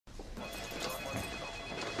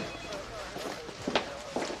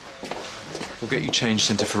We'll get you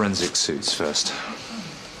changed into forensic suits first.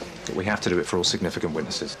 But we have to do it for all significant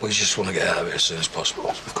witnesses. We just want to get out of here as soon as possible.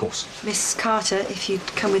 Of course. Miss Carter, if you'd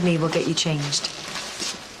come with me, we'll get you changed.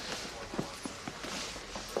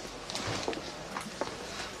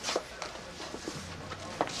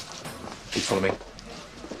 Please follow me.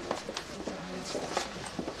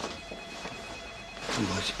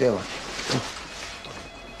 Bill.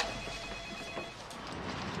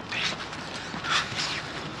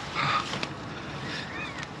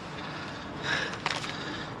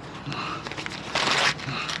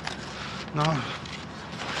 No. No.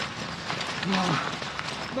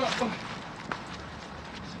 No.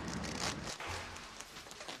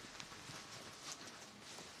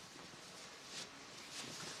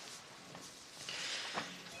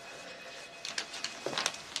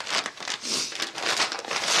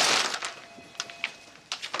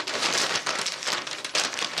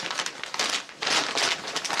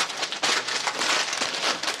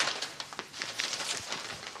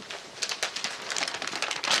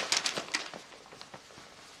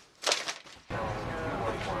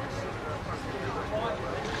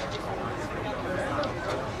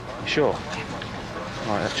 Sure. All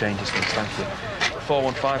right, that changes things, thank you.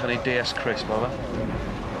 415, I need DS Crisp, over.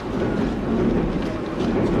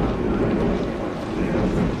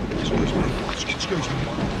 Excuse me.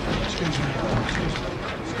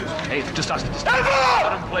 Hey, just ask him to stop.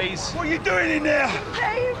 Madam, please. What are you doing in there?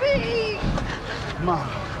 Baby! Mum,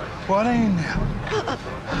 what ain't in there?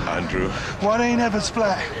 Andrew. What ain't ever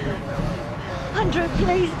splat? Andrew,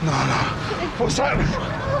 please. No. What's happening?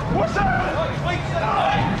 What's happening?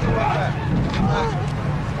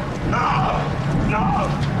 No!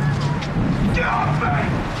 Get off me!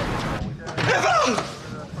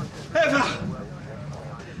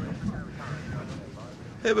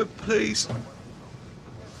 Eva, please.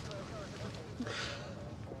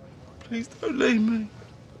 Please don't leave me.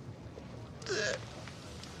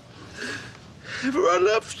 Eva, I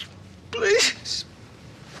love you. Please.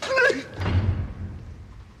 Please.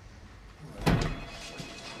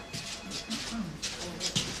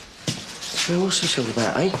 Well, what's this all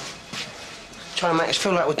about, eh? Trying to make us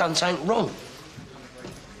feel like we've done something wrong.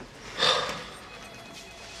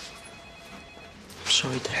 I'm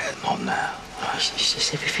sorry, Dad. Yeah, not now. Is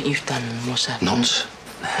this everything you've done and what's happened? Not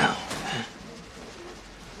now. Yeah.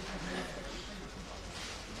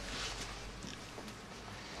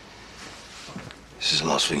 This is the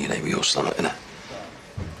last thing you need with your stomach, innit?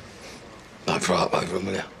 Don't throw up over him,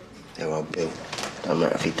 will you? Yeah, well, Bill. Don't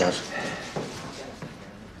matter if he does.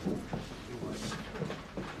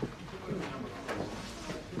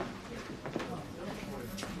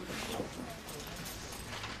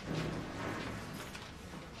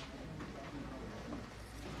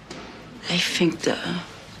 They think that...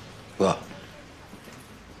 What?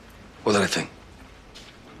 What do they think?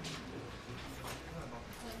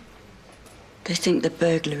 They think the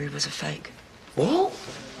burglary was a fake. What?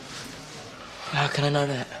 How can I know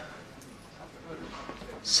that?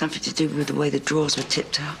 Something to do with the way the drawers were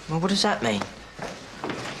tipped out. Well, what does that mean?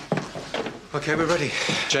 OK, we're ready.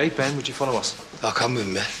 Jay, Ben, would you follow us? I'll come with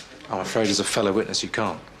me. I'm afraid as a fellow witness you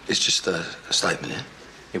can't. It's just a statement, yeah?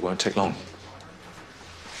 It won't take long.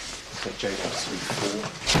 Take Jay 1, 3,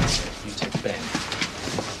 4. You take Ben.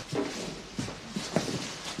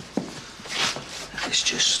 It's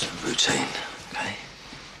just routine, OK?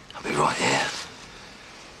 I'll be right here.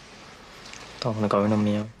 Don't want to go in on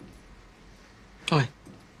me, own. Oi,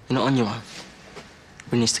 you're not on your own.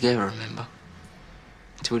 We're in this together, remember?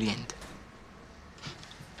 Till the end.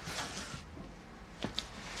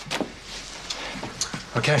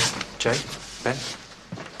 OK, Jay, Ben,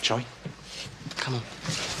 Joy. Come on.